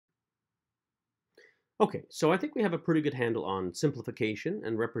Okay, so I think we have a pretty good handle on simplification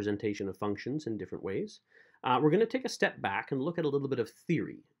and representation of functions in different ways. We're going to take a step back and look at a little bit of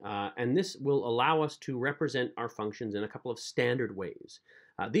theory, and this will allow us to represent our functions in a couple of standard ways.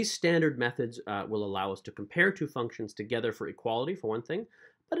 These standard methods will allow us to compare two functions together for equality, for one thing,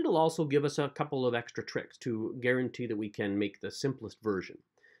 but it'll also give us a couple of extra tricks to guarantee that we can make the simplest version.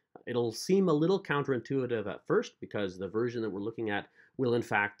 It'll seem a little counterintuitive at first because the version that we're looking at will in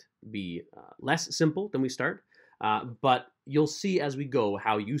fact be less simple than we start, but you'll see as we go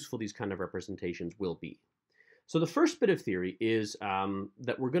how useful these kind of representations will be. So the first bit of theory is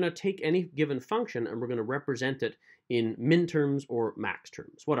that we're going to take any given function and we're going to represent it in minterms or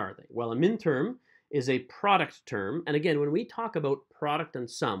maxterms. What are they? Well, a minterm is a product term, and again, when we talk about product and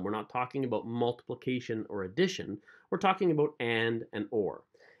sum, we're not talking about multiplication or addition, we're talking about and or.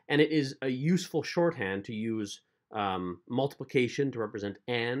 And it is a useful shorthand to use multiplication to represent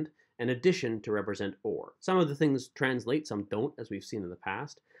and addition to represent or. Some of the things translate, some don't, as we've seen in the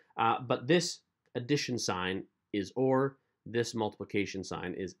past. But this addition sign is or, this multiplication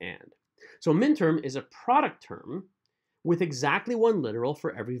sign is and. So minterm is a product term with exactly one literal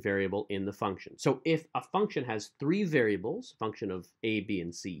for every variable in the function. So if a function has three variables, function of a, b,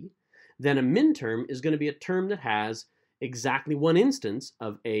 and c, then a minterm is going to be a term that has exactly one instance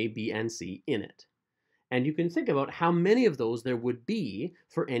of a, b, and c in it. And you can think about how many of those there would be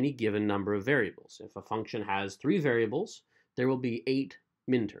for any given number of variables. If a function has three variables, there will be 8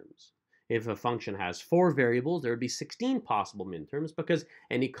 minterms. If a function has 4 variables, there would be 16 possible minterms because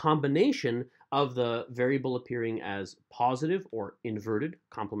any combination of the variable appearing as positive or inverted,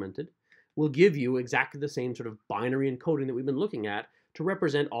 complemented, will give you exactly the same sort of binary encoding that we've been looking at to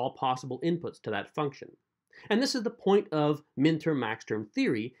represent all possible inputs to that function. And this is the point of minterm maxterm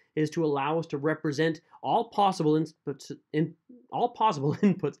theory, is to allow us to represent all possible inputs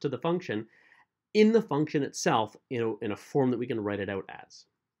to the function in the function itself in a form that we can write it out as.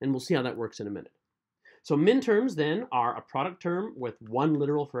 And we'll see how that works in a minute. So minterms then are a product term with one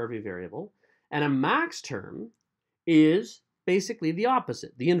literal for every variable, and a maxterm is basically the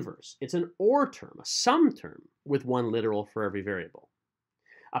opposite, the inverse. It's an or term, a sum term with one literal for every variable.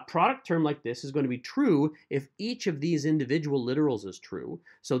 A product term like this is going to be true if each of these individual literals is true.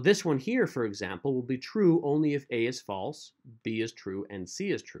 So this one here, for example, will be true only if A is false, B is true, and C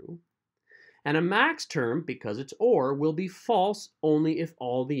is true. And a max term, because it's or, will be false only if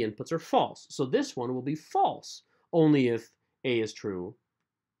all the inputs are false. So this one will be false only if A is true,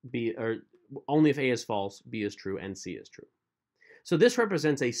 only if A is false, B is true, and C is true. So this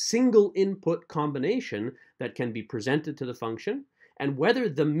represents a single input combination that can be presented to the function, and whether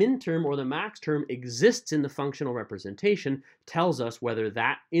the minterm or the maxterm exists in the functional representation tells us whether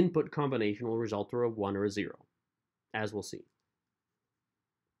that input combination will result in a 1 or a 0, as we'll see.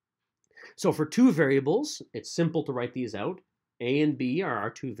 So for two variables, it's simple to write these out. A and B are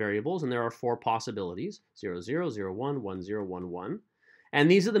our two variables, and there are 4 possibilities, 0, 0, 0, 1, 1, 0, 1, 1. And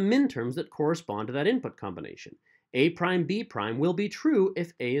these are the minterms that correspond to that input combination. A prime, B prime will be true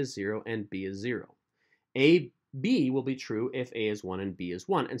if A is 0 and B is 0. B will be true if A is 1 and B is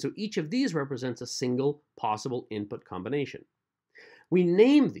 1. And so each of these represents a single possible input combination. We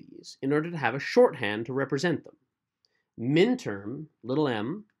name these in order to have a shorthand to represent them. Minterm, little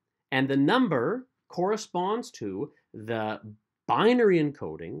m, and the number corresponds to the binary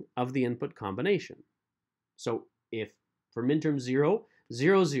encoding of the input combination. So if for minterm 0,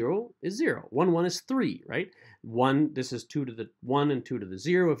 0, 0 is 0. 1, 1 is 3, right? 1, this is 2 to the 1 and 2 to the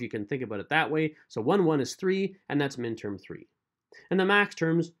 0, if you can think about it that way. So 1, 1 is 3, and that's minterm 3. And the max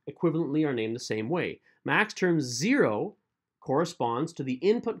terms equivalently are named the same way. Max term 0 corresponds to the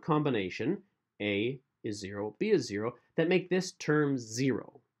input combination, A is 0, B is 0, that make this term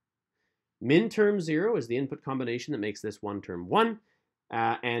 0. Minterm 0 is the input combination that makes this one term 1,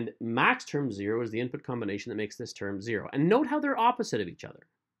 and max term 0 is the input combination that makes this term 0. And note how they're opposite of each other.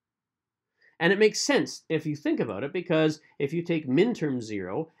 And it makes sense if you think about it, because if you take minterm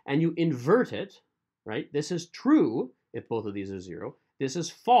 0 and you invert it, right, this is true if both of these are 0. This is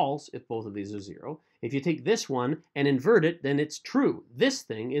false if both of these are 0. If you take this one and invert it, then it's true. This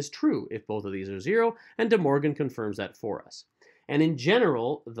thing is true if both of these are 0, and De Morgan confirms that for us. And in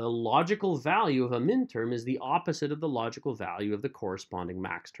general, the logical value of a minterm is the opposite of the logical value of the corresponding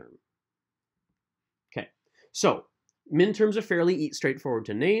max term. Okay, so minterms are fairly straightforward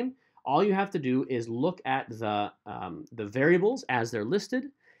to name. All you have to do is look at the variables as they're listed,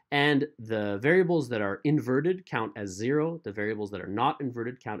 and the variables that are inverted count as 0, the variables that are not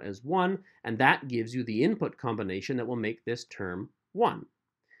inverted count as 1, and that gives you the input combination that will make this term 1.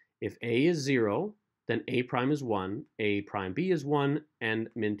 If A is 0, then A prime is 1, A prime B is 1, and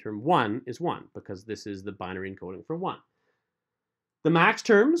minterm 1 is 1, because this is the binary encoding for 1. The max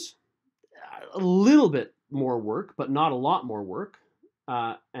terms, a little bit more work, but not a lot more work.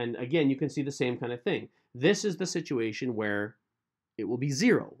 And again, you can see the same kind of thing. This is the situation where it will be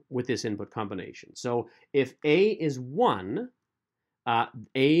 0 with this input combination. So if A is 1,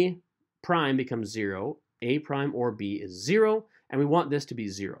 A prime becomes 0, A prime or B is 0, and we want this to be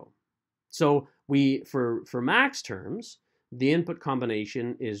 0. So for max terms, the input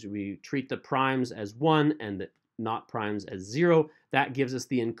combination is we treat the primes as 1 and the not primes as 0. That gives us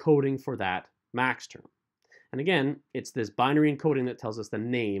the encoding for that max term. And again, it's this binary encoding that tells us the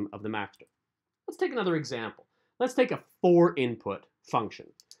name of the max term. Let's take another example. Let's take a 4-input function.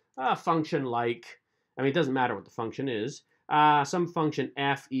 A function like, I mean, it doesn't matter what the function is. Some function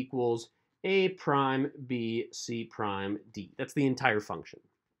f equals a prime b c prime d. That's the entire function.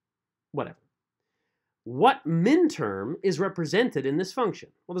 Whatever. What minterm is represented in this function?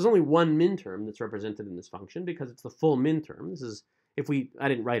 Well, there's only one minterm that's represented in this function because it's the full minterm. This is, I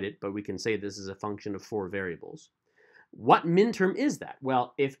didn't write it, but we can say this is a function of 4 variables. What minterm is that?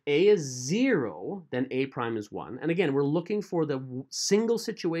 Well, if a is 0, then a prime is 1. And again, we're looking for the single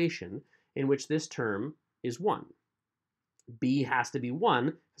situation in which this term is 1. B has to be 1,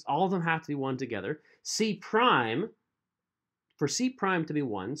 because all of them have to be 1 together. C prime, for C prime to be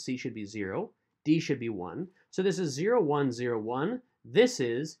 1, C should be 0, D should be 1. So this is 0, 1, 0, 1. This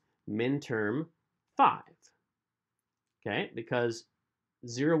is minterm 5. Okay, because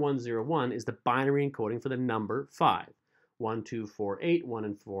 0, 1, 0, 1 is the binary encoding for the number 5. 1, 2, 4, 8, 1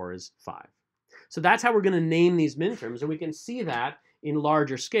 and 4 is 5. So that's how we're going to name these minterms, and we can see that in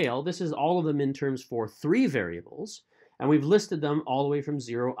larger scale. This is all of the minterms for 3 variables, and we've listed them all the way from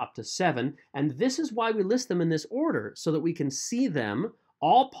 0 up to 7, and this is why we list them in this order, so that we can see them,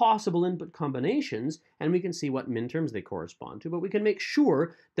 all possible input combinations, and we can see what minterms they correspond to, but we can make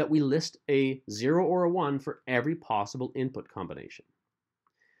sure that we list a 0 or a 1 for every possible input combination.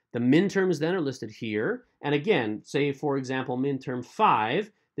 The minterms then are listed here, and again, say for example minterm 5,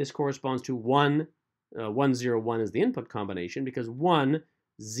 this corresponds to 1, 1, 0, 1 is the input combination, because 1,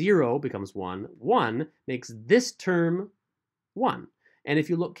 0 becomes 1, 1 makes this term 1. And if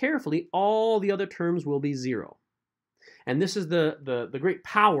you look carefully, all the other terms will be 0. And this is the great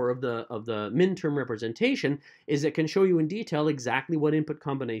power of the minterm representation, is it can show you in detail exactly what input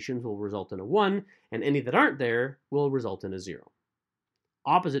combinations will result in a 1, and any that aren't there will result in a 0.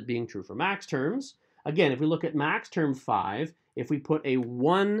 Opposite being true for max terms. Again, if we look at max term 5, if we put a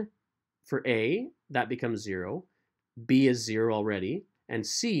 1 for A, that becomes 0. B is 0 already. And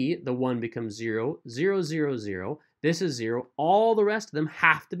C, the 1 becomes 0, 0, 0, 0. This is 0. All the rest of them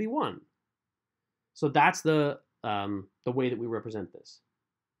have to be 1. So that's the way that we represent this.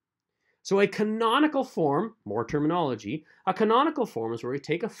 So a canonical form, more terminology, a canonical form is where we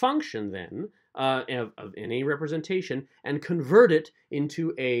take a function then of any representation and convert it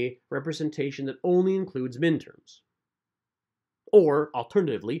into a representation that only includes minterms. Or,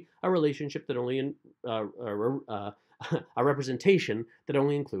 alternatively, a relationship that only, a representation that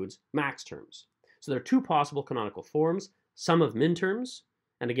only includes max terms. So there are 2 possible canonical forms, sum of minterms,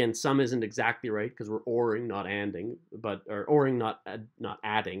 and again, sum isn't exactly right because we're ORing, not ANDing, or ORing, not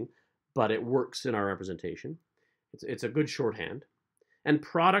adding, but it works in our representation. It's a good shorthand. And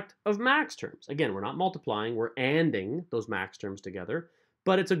product of max terms. Again, we're not multiplying, we're ANDing those max terms together,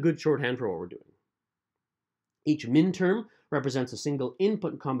 but it's a good shorthand for what we're doing. Each minterm represents a single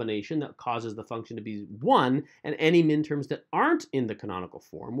input combination that causes the function to be 1, and any minterms that aren't in the canonical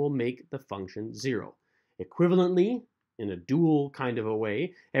form will make the function 0. Equivalently, in a dual kind of a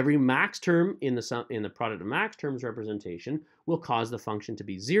way, every max term in the product of max terms representation will cause the function to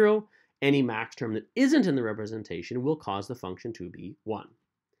be 0. Any max term that isn't in the representation will cause the function to be 1.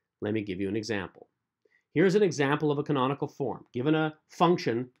 Let me give you an example. Here's an example of a canonical form. Given a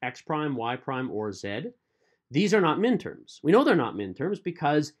function x prime, y prime, or z, these are not minterms. We know they're not minterms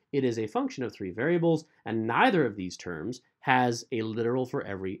because it is a function of 3 variables, and neither of these terms has a literal for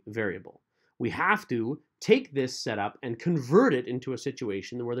every variable. We have to take this setup and convert it into a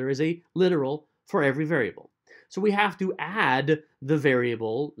situation where there is a literal for every variable. So we have to add the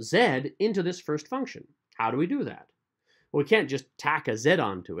variable z into this first function. How do we do that? Well, we can't just tack a z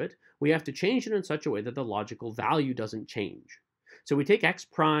onto it. We have to change it in such a way that the logical value doesn't change. So we take x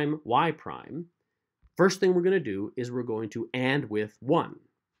prime, y prime. First thing we're going to do is we're going to AND with 1,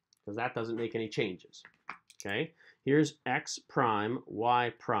 because that doesn't make any changes. Okay? Here's x prime,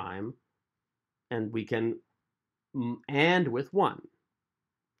 y prime, and we can AND with 1,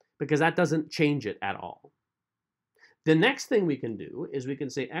 because that doesn't change it at all. The next thing we can do is we can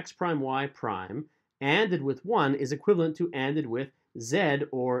say x prime, y prime, ANDed with 1 is equivalent to ANDed with Z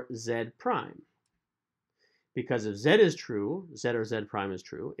or Z prime. Because if Z is true, Z or Z prime is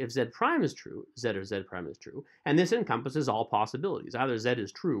true. If Z prime is true, Z or Z prime is true. And this encompasses all possibilities. Either Z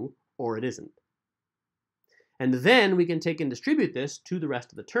is true or it isn't. And then we can take and distribute this to the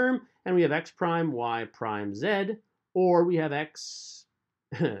rest of the term, and we have X prime, Y prime, Z, or we have X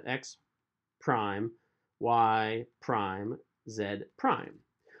prime, Y prime, Z prime.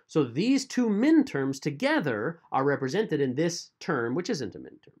 So these two minterms together are represented in this term, which isn't a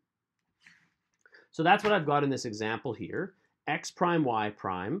minterm. So that's what I've got in this example here. X prime, Y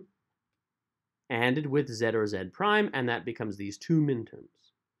prime, ANDed with Z or Z prime, and that becomes these two minterms.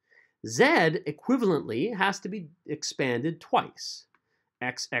 Z equivalently has to be expanded twice.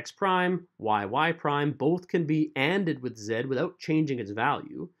 X prime, Y prime, both can be ANDed with Z without changing its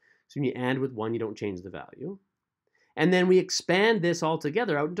value. So when you AND with 1, you don't change the value. And then we expand this all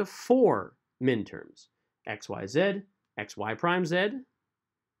together out into 4 minterms. XYZ, XY prime Z,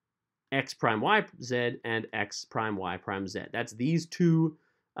 X prime Y Z, and X prime Y prime Z. That's these two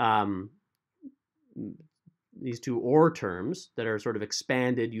OR terms that are sort of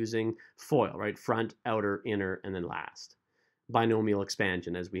expanded using FOIL, right? Front, outer, inner, and then last. Binomial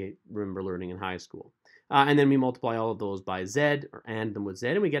expansion, as we remember learning in high school. And then we multiply all of those by Z, or AND them with Z,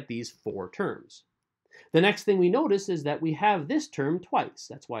 and we get these 4 terms. The next thing we notice is that we have this term twice.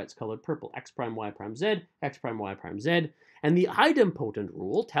 That's why it's colored purple. X prime, Y prime, Z, X prime, Y prime, Z. And the idempotent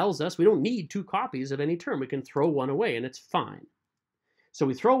rule tells us we don't need 2 copies of any term. We can throw one away, and it's fine. So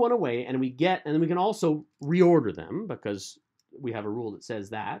we throw one away, and then we can also reorder them, because we have a rule that says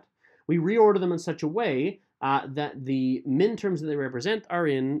that. We reorder them in such a way that the minterms that they represent are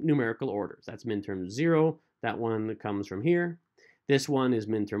in numerical orders. That's minterm 0, that one that comes from here. This one is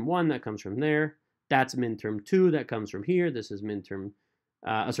minterm 1, that comes from there. That's minterm 2, that comes from here. This is minterm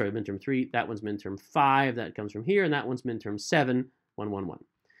 3. That one's minterm 5, that comes from here. And that one's minterm 7, 1, 1,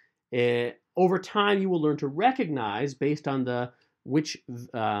 1. Over time, you will learn to recognize, based on which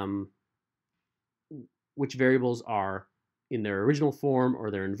variables are in their original form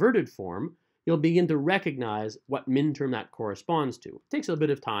or their inverted form, you'll begin to recognize what minterm that corresponds to. It takes a bit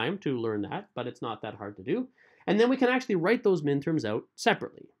of time to learn that, but it's not that hard to do. And then we can actually write those minterms out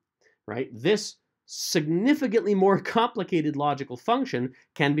separately, right? This significantly more complicated logical function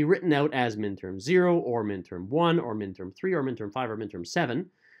can be written out as minterm 0 or minterm 1 or minterm 3 or minterm 5 or minterm 7,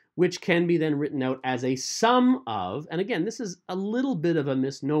 which can be then written out as a sum of, and again, this is a little bit of a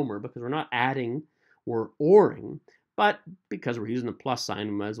misnomer because we're not adding, we're ORing, but because we're using the plus sign,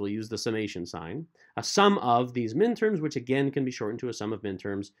 we might as well use the summation sign. A sum of these minterms, which again can be shortened to a sum of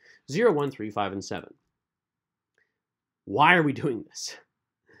minterms 0, 1, 3, 5, and 7. Why are we doing this?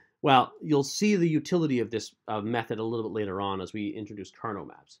 Well, you'll see the utility of this method a little bit later on as we introduce Carnot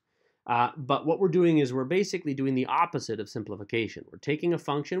maps. But what we're doing is we're basically doing the opposite of simplification. We're taking a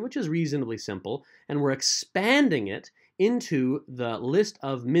function which is reasonably simple and we're expanding it into the list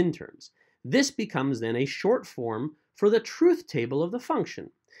of minterms. This becomes then a short form for the truth table of the function.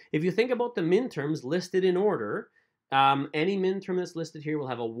 If you think about the minterms listed in order, any minterm that's listed here will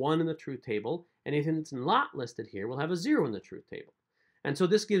have a 1 in the truth table, and anything that's not listed here will have a 0 in the truth table. And so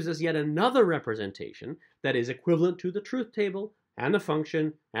this gives us yet another representation that is equivalent to the truth table and the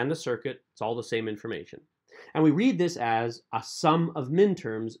function and the circuit. It's all the same information. And we read this as a sum of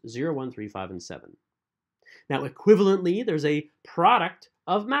minterms 0, 1, 3, 5, and 7. Now, equivalently, there's a product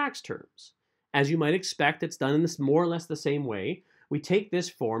of Maxterms. As you might expect, it's done in this more or less the same way. We take this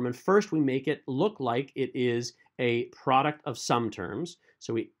form, and first we make it look like it is a product of some terms.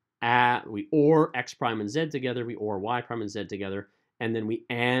 So we OR X prime and Z together, we OR Y prime and Z together, and then we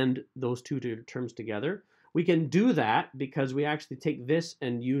AND those two terms together. We can do that because we actually take this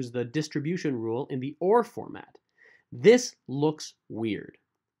and use the distribution rule in the OR format. This looks weird,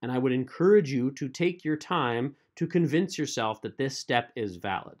 and I would encourage you to take your time to convince yourself that this step is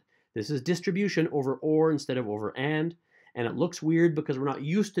valid. This is distribution over OR instead of over AND, and it looks weird because we're not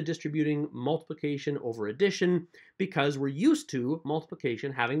used to distributing multiplication over addition because we're used to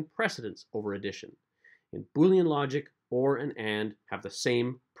multiplication having precedence over addition. In Boolean logic, OR and AND have the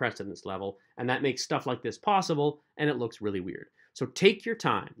same precedence level, and that makes stuff like this possible, and it looks really weird. So take your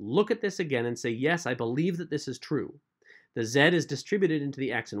time, look at this again and say, yes, I believe that this is true. The Z is distributed into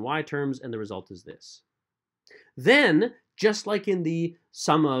the X and Y terms, and the result is this. Then, just like in the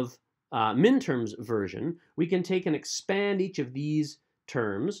sum of minterms version, we can take and expand each of these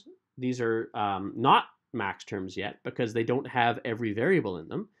terms. These are not max terms yet because they don't have every variable in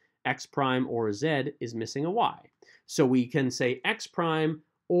them. X prime or Z is missing a Y. So we can say X prime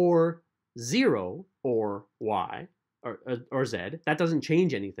or 0 or Y or z. That doesn't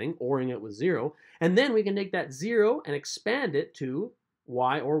change anything, oring it with 0. And then we can take that 0 and expand it to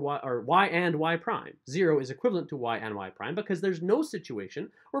y and y prime. 0 is equivalent to y and y prime because there's no situation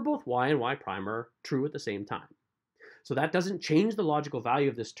where both y and y prime are true at the same time. So that doesn't change the logical value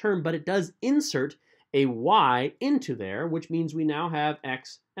of this term, but it does insert a y into there, which means we now have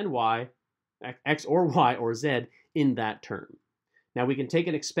x and y, x or y or z in that term. Now we can take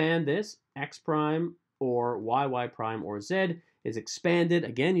and expand this. X prime or y prime or z is expanded,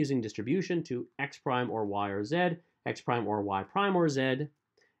 again using distribution, to x prime or y or z, x prime or y prime or z.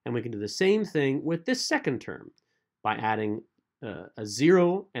 And we can do the same thing with this second term by adding a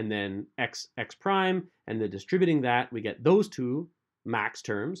 0 and then x prime, and then distributing that, we get those two max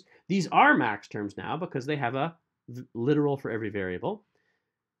terms. These are max terms now because they have a literal for every variable.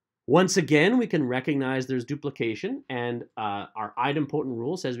 Once again, we can recognize there's duplication, and our idempotent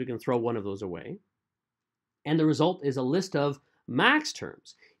rule says we can throw one of those away. And the result is a list of max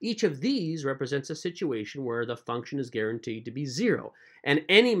terms. Each of these represents a situation where the function is guaranteed to be 0. And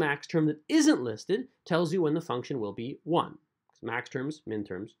any max term that isn't listed tells you when the function will be 1. Max terms, min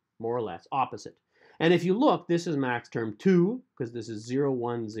terms, more or less opposite. And if you look, this is max term 2, because this is 0,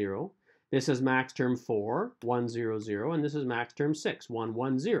 1, 0. This is max term 4, 1, 0, 0. And this is max term 6, 1,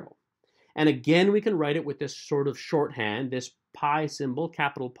 1, 0. And again, we can write it with this sort of shorthand. This pi symbol,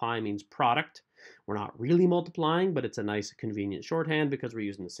 capital Pi, means product. We're not really multiplying, but it's a nice, convenient shorthand because we're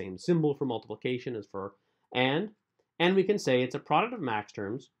using the same symbol for multiplication as for and. And we can say it's a product of max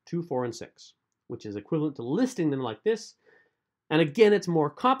terms 2, 4, and 6, which is equivalent to listing them like this. And again, it's more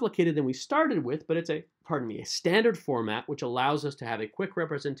complicated than we started with, but it's a standard format which allows us to have a quick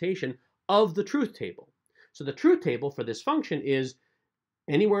representation of the truth table. So the truth table for this function is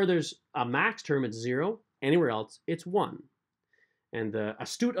anywhere there's a max term, it's 0. Anywhere else, it's 1. And the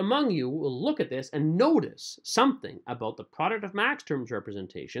astute among you will look at this and notice something about the product of max terms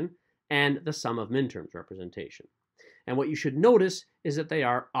representation and the sum of min terms representation. And what you should notice is that they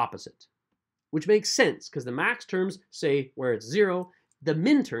are opposite, which makes sense because the max terms say where it's 0, the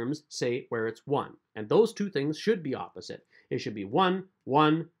min terms say where it's 1. And those two things should be opposite. It should be 1,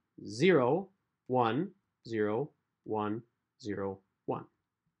 1, 0, 1, 0, 1, 0, 1.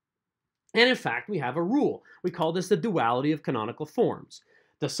 And in fact, we have a rule. We call this the duality of canonical forms.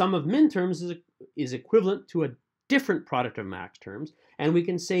 The sum of min terms is equivalent to a different product of max terms, and we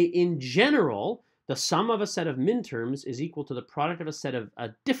can say in general, the sum of a set of min terms is equal to the product of a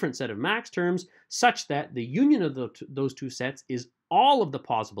different set of max terms, such that the union of those two sets is all of the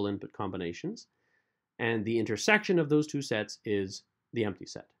possible input combinations, and the intersection of those two sets is the empty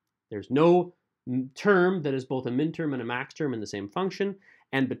set. There's no term that is both a min term and a max term in the same function,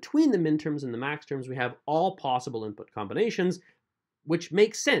 and between the min terms and the max terms, we have all possible input combinations, which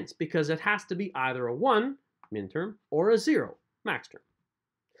makes sense because it has to be either a 1 min term or a 0 max term.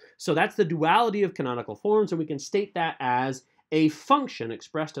 So that's the duality of canonical forms, and we can state that as a function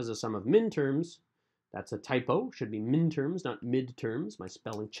expressed as a sum of min terms. That's a typo, should be min terms, not mid terms. My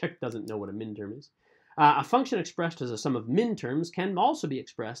spelling check doesn't know what a min term is. A function expressed as a sum of min terms can also be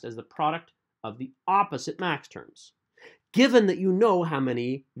expressed as the product of the opposite max terms, given that you know how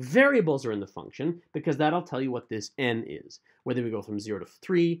many variables are in the function, because that'll tell you what this n is. Whether we go from 0 to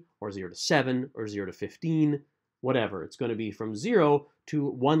 3, or 0 to 7, or 0 to 15, whatever. It's going to be from 0 to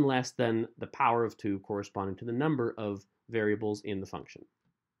 1 less than the power of 2, corresponding to the number of variables in the function.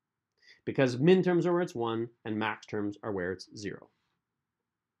 Because min terms are where it's 1, and max terms are where it's 0.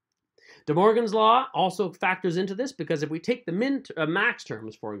 De Morgan's law also factors into this, because if we take the max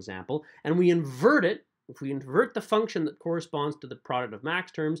terms, for example, and we invert it, if we invert the function that corresponds to the product of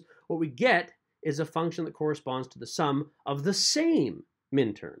max terms, what we get is a function that corresponds to the sum of the same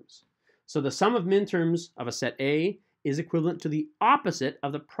min terms. So the sum of min terms of a set A is equivalent to the opposite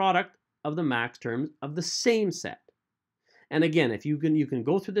of the product of the max terms of the same set. And again, if you can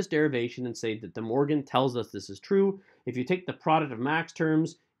go through this derivation and say that De Morgan tells us this is true. If you take the product of max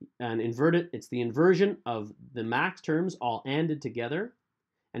terms and invert it, it's the inversion of the max terms all anded together.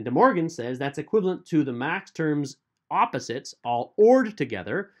 And De Morgan says that's equivalent to the max terms opposites all ORed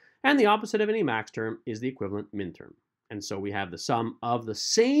together, and the opposite of any max term is the equivalent min term. And so we have the sum of the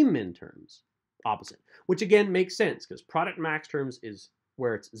same min terms opposite, which again makes sense because product max terms is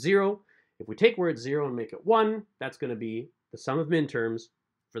where it's 0. If we take where it's 0 and make it 1, that's going to be the sum of min terms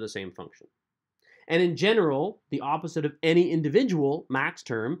for the same function. And in general, the opposite of any individual max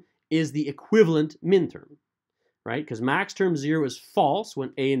term is the equivalent min term, right? Because max term 0 is false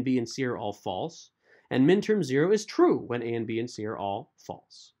when A and B and C are all false, and min term 0 is true when A and B and C are all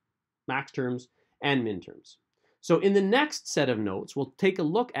false. Max terms and min terms. So in the next set of notes, we'll take a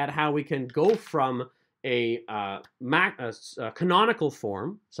look at how we can go from a canonical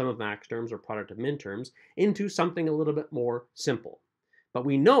form, sum of maxterms or product of minterms, into something a little bit more simple. But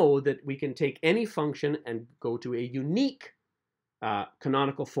we know that we can take any function and go to a unique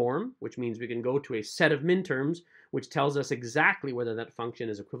canonical form, which means we can go to a set of minterms, which tells us exactly whether that function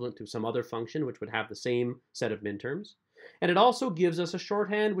is equivalent to some other function, which would have the same set of minterms. And it also gives us a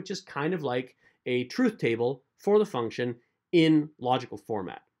shorthand, which is kind of like a truth table for the function in logical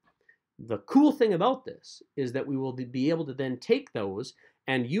format. The cool thing about this is that we will be able to then take those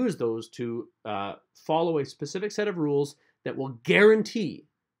and use those to follow a specific set of rules that will guarantee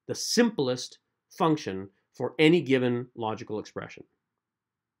the simplest function for any given logical expression.